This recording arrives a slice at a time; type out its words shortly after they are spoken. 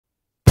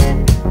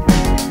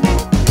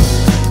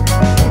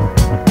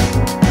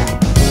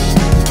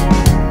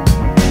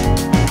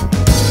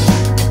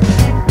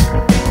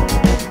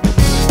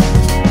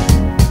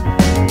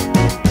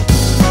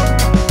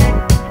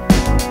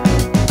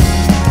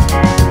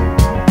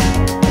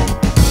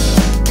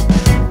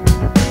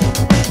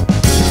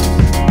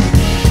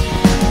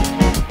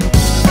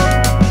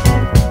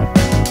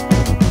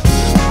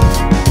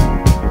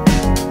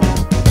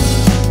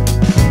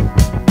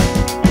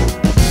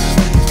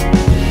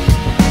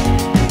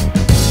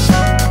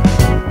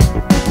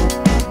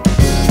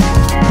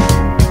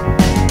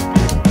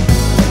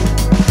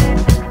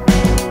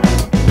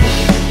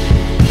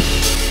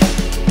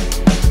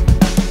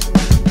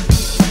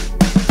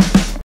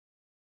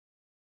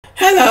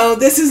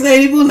this is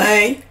Lady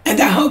Boulay, and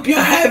I hope you're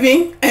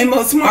having a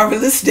most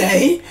marvelous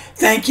day.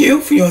 Thank you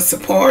for your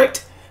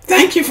support.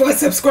 Thank you for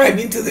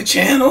subscribing to the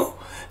channel.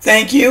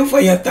 Thank you for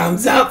your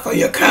thumbs up, for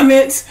your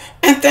comments,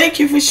 and thank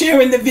you for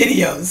sharing the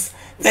videos.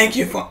 Thank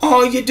you for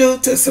all you do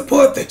to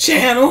support the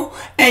channel.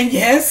 And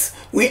yes,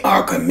 we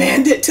are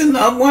commanded to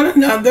love one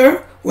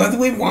another, whether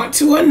we want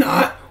to or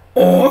not,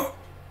 or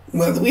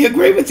whether we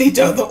agree with each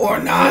other or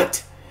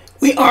not.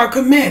 We are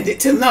commanded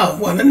to love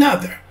one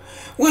another.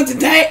 Well,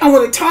 today I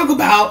want to talk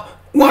about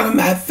one of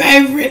my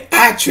favorite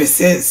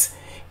actresses,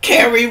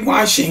 Kerry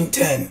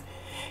Washington.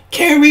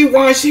 Kerry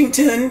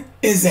Washington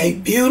is a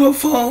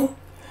beautiful,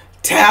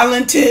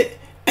 talented,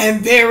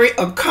 and very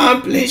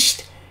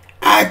accomplished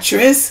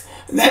actress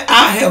that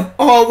I have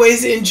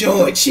always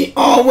enjoyed. She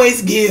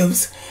always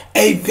gives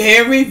a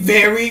very,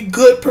 very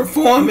good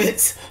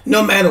performance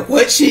no matter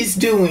what she's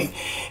doing.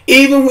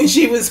 Even when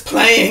she was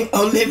playing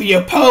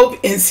Olivia Pope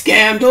in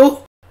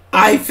Scandal,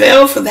 I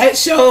fell for that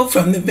show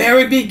from the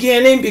very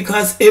beginning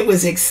because it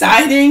was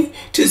exciting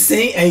to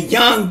see a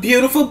young,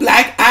 beautiful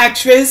black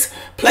actress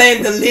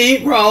playing the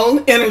lead role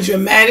in a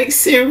dramatic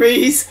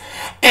series,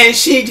 and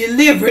she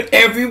delivered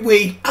every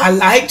week. I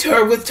liked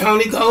her with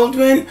Tony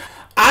Goldwyn.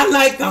 I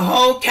liked the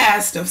whole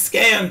cast of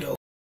Scandal.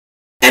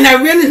 And I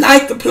really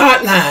liked the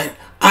plot line.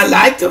 I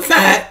liked the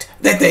fact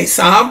that they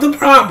solved the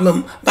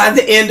problem by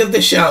the end of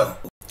the show.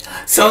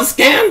 So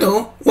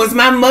Scandal was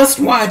my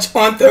must-watch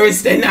on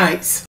Thursday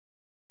nights.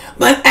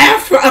 But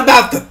after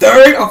about the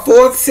third or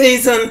fourth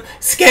season,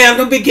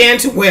 Scandal began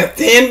to wear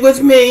thin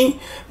with me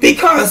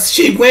because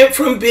she went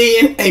from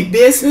being a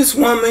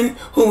businesswoman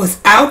who was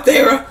out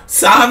there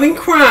solving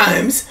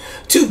crimes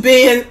to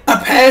being a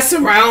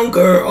pass-around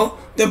girl,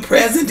 the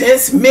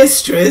president's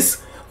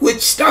mistress,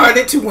 which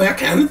started to wear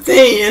kind of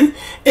thin,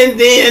 and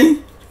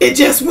then it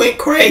just went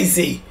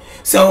crazy.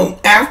 So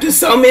after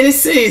so many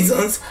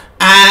seasons,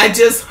 I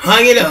just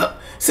hung it up.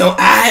 So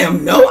I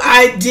have no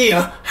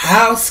idea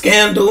how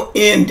Scandal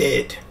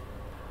ended.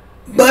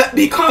 But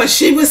because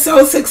she was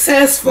so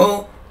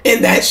successful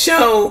in that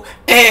show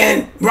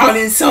and brought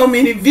in so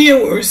many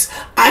viewers,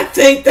 I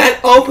think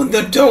that opened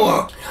the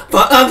door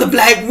for other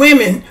black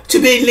women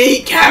to be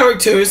lead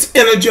characters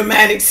in a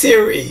dramatic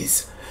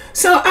series.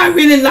 So I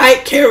really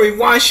like Kerry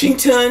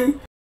Washington,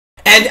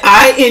 and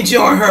I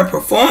enjoy her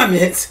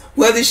performance,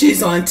 whether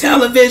she's on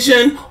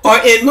television or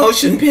in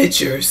motion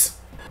pictures.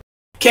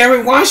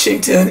 Kerry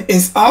Washington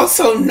is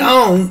also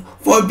known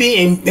for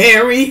being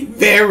very,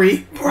 very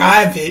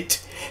private.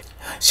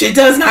 She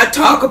does not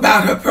talk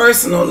about her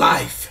personal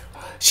life.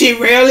 She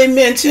rarely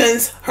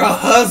mentions her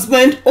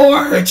husband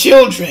or her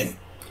children.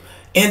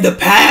 In the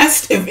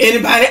past, if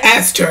anybody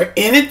asked her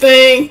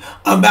anything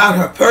about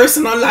her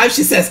personal life,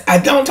 she says, "I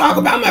don't talk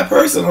about my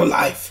personal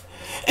life."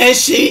 And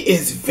she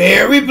is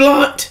very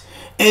blunt,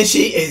 and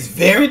she is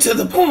very to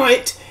the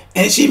point,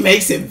 and she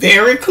makes it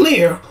very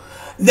clear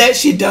that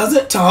she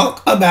doesn't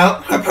talk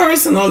about her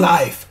personal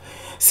life.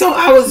 So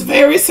I was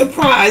very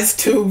surprised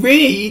to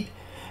read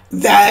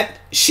that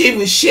she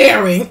was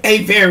sharing a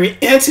very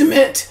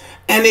intimate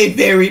and a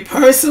very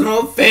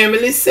personal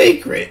family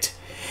secret.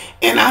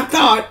 And I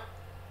thought,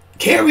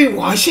 Kerry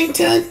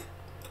Washington,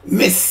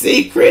 Miss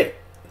Secret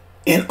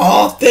in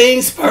all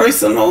things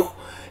personal,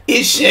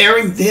 is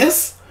sharing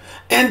this?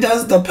 And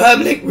does the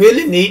public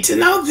really need to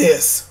know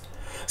this?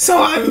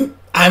 So I'm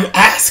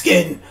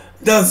asking,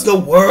 does the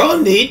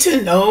world need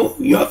to know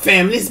your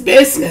family's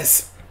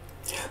business?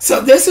 So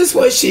this is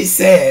what she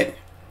said.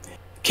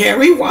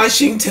 Kerry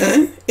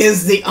Washington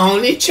is the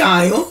only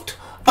child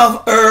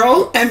of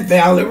Earl and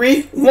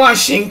Valerie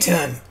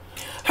Washington.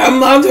 Her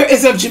mother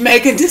is of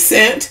Jamaican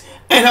descent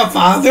and her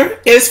father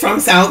is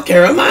from South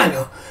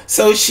Carolina.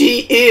 So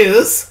she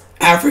is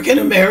African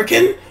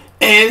American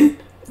and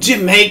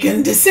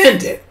Jamaican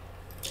descendant.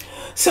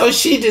 So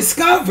she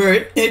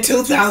discovered in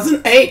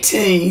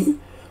 2018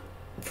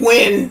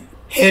 when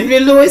Henry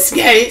Louis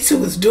Gates, who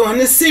was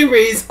doing a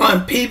series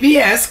on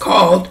PBS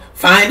called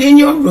Finding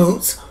Your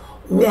Roots,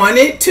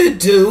 wanted to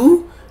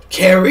do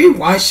Kerry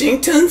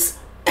Washington's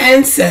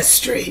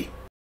ancestry.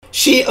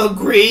 She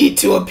agreed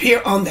to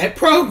appear on that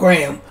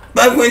program,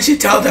 but when she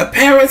told her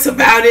parents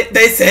about it,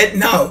 they said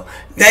no,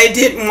 they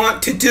didn't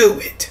want to do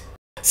it.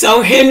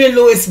 So Henry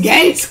Louis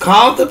Gates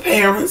called the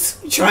parents,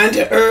 trying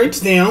to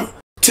urge them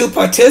to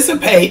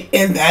participate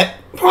in that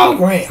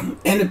program,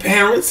 and the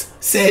parents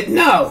said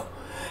no.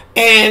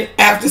 And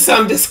after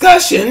some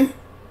discussion,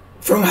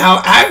 from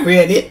how I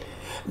read it,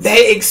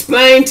 they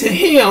explained to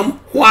him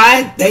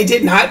why they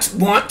did not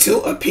want to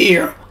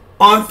appear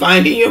on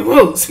Finding Your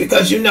Roots,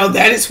 because you know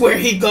that is where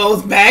he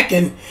goes back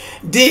and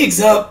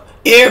digs up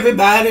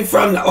everybody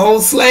from the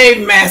old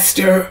slave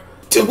master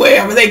to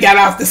wherever they got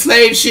off the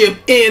slave ship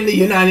in the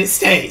United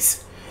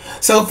States.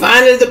 So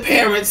finally the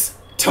parents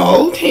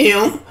told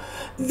him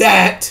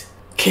that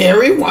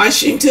Kerry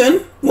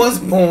Washington was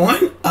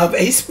born of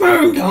a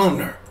sperm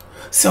donor.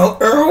 So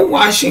Earl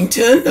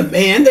Washington, the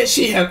man that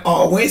she had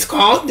always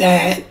called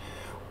Dad,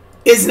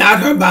 is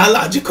not her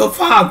biological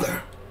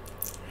father.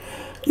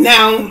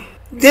 Now,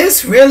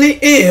 this really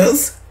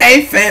is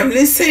a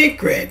family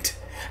secret.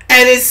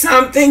 And it's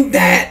something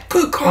that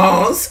could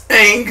cause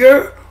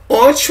anger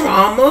or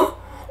trauma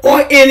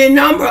or any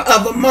number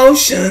of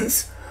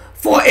emotions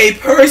for a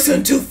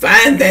person to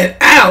find that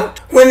out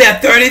when they're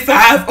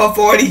 35 or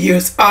 40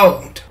 years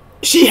old.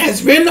 She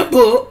has written a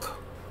book,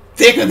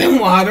 Thicker Than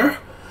Water.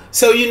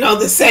 So you know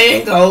the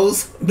saying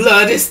goes,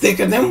 blood is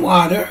thicker than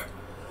water.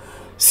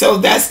 So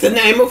that's the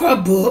name of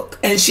her book,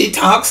 and she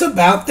talks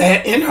about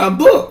that in her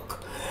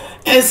book.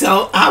 And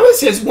so I was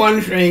just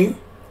wondering,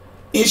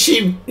 is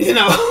she,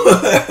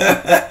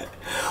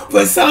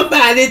 for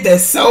somebody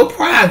that's so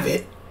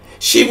private,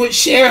 she would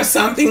share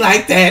something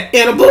like that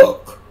in a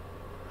book.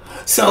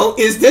 So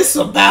is this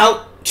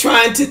about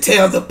trying to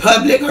tell the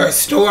public her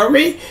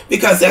story?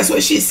 Because that's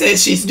what she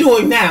says she's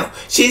doing now.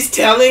 She's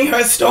telling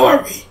her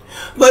story,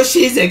 but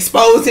she's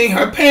exposing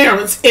her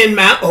parents, in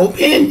my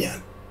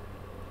opinion.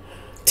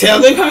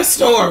 Telling her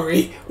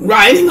story,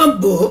 writing a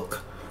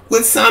book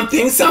with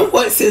something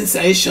somewhat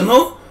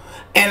sensational.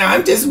 And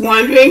I'm just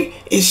wondering,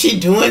 is she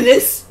doing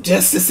this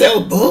just to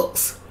sell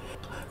books?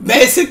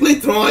 Basically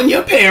throwing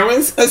your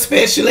parents,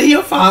 especially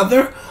your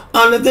father,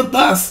 under the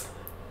bus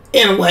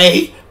in a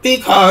way,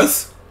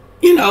 because,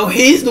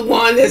 he's the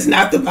one that's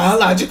not the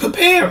biological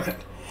parent.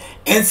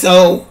 And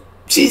so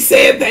she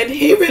said that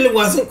he really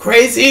wasn't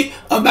crazy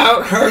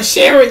about her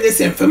sharing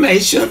this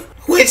information,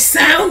 which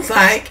sounds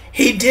like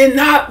he did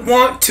not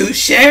want to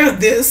share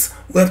this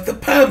with the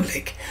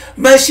public,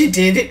 but she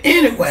did it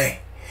anyway.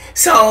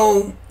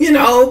 So,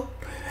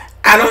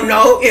 I don't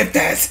know if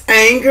that's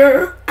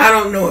anger. I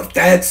don't know if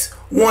that's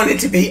wanting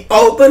to be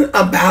open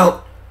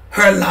about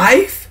her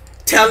life,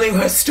 telling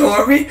her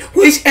story,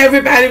 which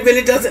everybody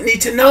really doesn't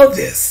need to know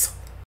this.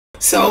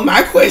 So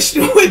my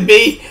question would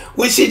be,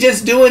 was she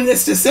just doing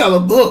this to sell a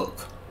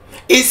book?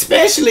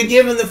 Especially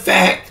given the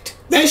fact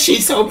that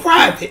she's so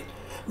private.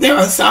 There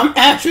are some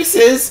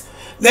actresses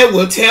that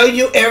will tell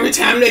you every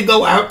time they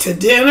go out to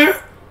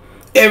dinner,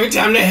 every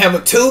time they have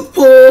a tooth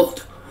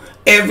pulled,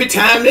 every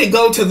time they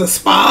go to the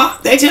spa,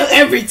 they tell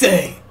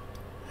everything.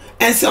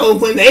 And so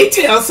when they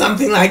tell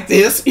something like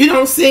this, you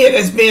don't see it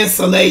as being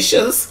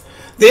salacious.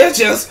 They're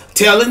just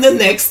telling the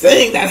next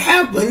thing that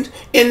happened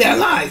in their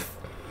life.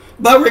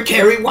 But with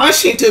Kerry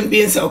Washington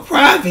being so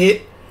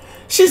private,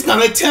 she's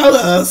going to tell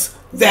us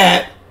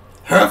that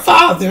her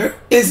father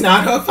is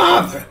not her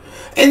father.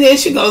 And then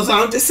she goes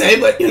on to say,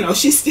 but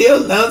she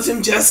still loves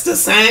him just the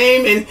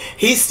same, and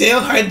he's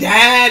still her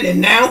dad,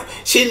 and now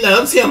she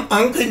loves him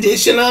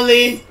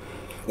unconditionally.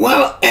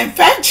 Well, in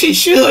fact, she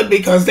should,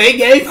 because they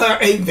gave her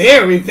a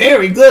very,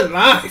 very good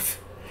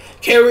life.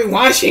 Kerry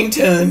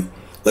Washington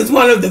was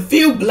one of the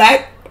few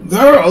black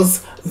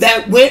girls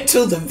that went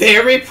to the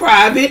very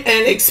private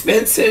and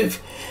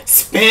expensive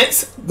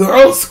Spence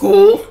Girls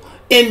School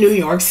in New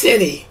York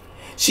City.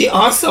 She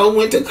also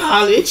went to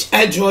college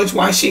at George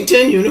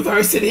Washington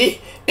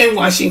University in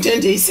Washington,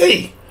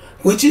 D.C.,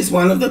 which is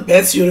one of the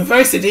best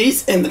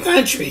universities in the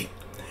country.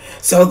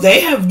 So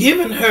they have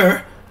given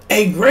her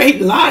a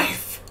great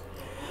life.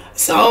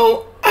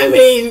 So, I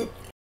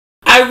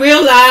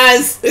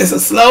realize it's a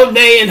slow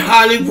day in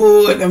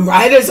Hollywood and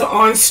writers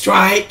are on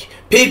strike.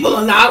 People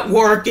are not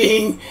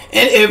working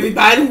and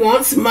everybody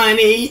wants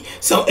money.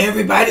 So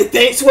everybody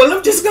thinks, well,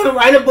 I'm just going to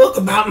write a book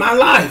about my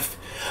life.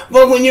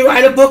 But when you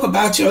write a book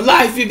about your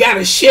life, you got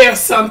to share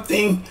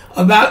something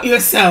about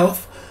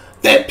yourself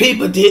that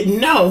people didn't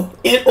know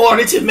in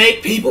order to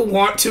make people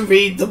want to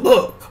read the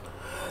book.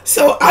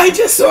 So I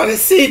just sort of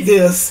see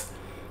this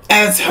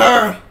as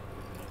her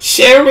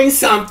sharing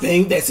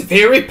something that's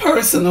very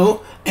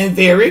personal and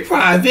very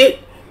private,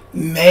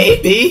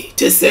 maybe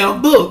to sell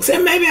books.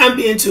 And maybe I'm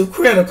being too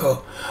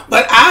critical,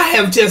 but I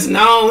have just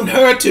known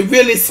her to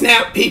really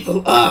snap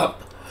people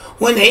up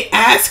when they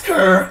ask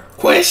her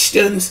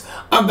questions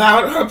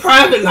about her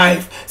private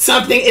life.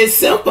 Something as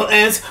simple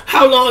as,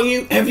 how long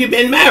have you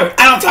been married?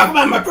 I don't talk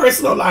about my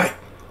personal life.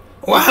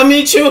 Or how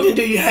many children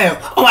do you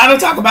have? Oh, I don't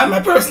talk about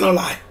my personal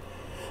life.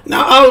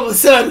 Now all of a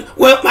sudden,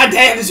 well, my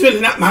dad is really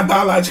not my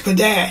biological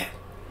dad.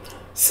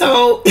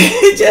 So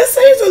it just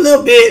seems a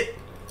little bit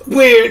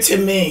weird to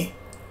me.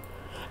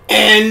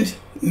 And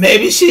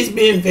maybe she's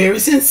being very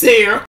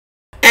sincere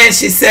and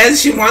she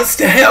says she wants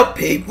to help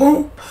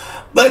people.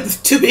 But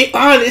to be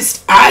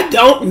honest, I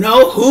don't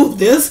know who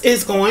this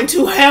is going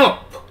to help.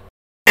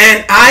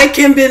 And I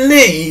can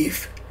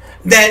believe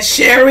that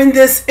sharing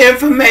this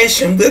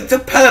information with the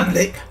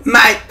public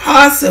might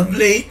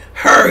possibly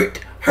hurt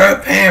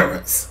her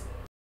parents.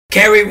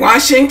 Kerry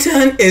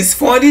Washington is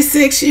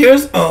 46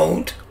 years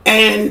old,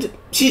 and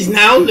she's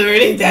now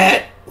learning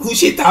that who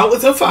she thought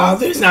was her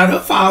father is not her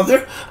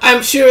father.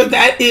 I'm sure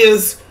that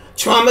is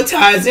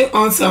traumatizing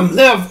on some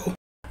level.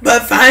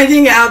 But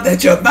finding out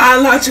that your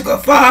biological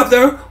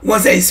father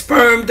was a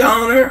sperm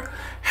donor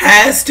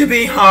has to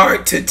be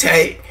hard to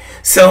take.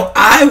 So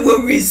I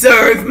will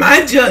reserve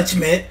my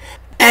judgment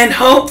and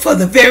hope for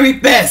the very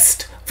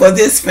best for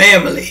this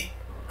family.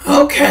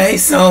 Okay,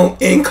 so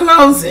in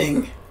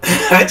closing,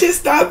 I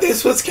just thought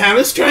this was kind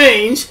of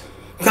strange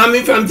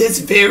coming from this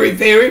very,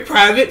 very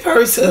private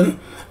person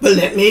But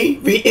let me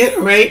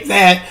reiterate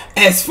that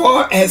as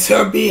far as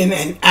her being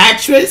an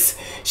actress,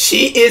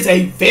 she is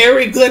a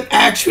very good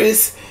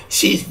actress.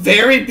 She's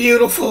very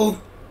beautiful,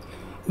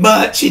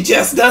 but she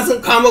just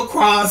doesn't come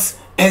across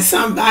as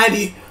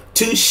somebody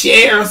to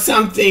share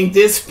something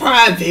this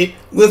private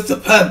with the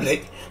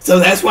public. So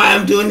that's why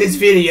I'm doing this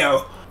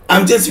video.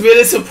 I'm just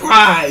really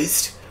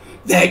surprised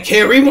that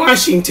Kerry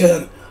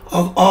Washington,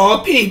 of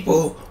all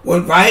people,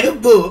 would write a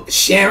book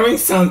sharing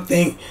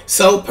something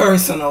so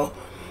personal.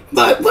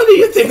 But what do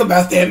you think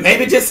about that?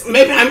 Maybe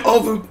I'm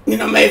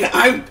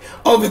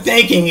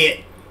overthinking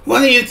it. What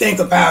do you think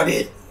about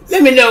it?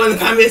 Let me know in the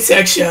comment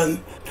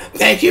section.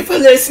 Thank you for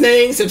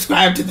listening.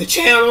 Subscribe to the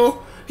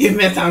channel. Give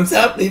me a thumbs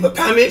up. Leave a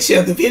comment.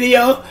 Share the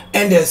video.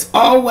 And as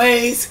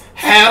always,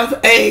 have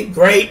a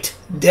great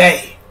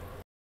day.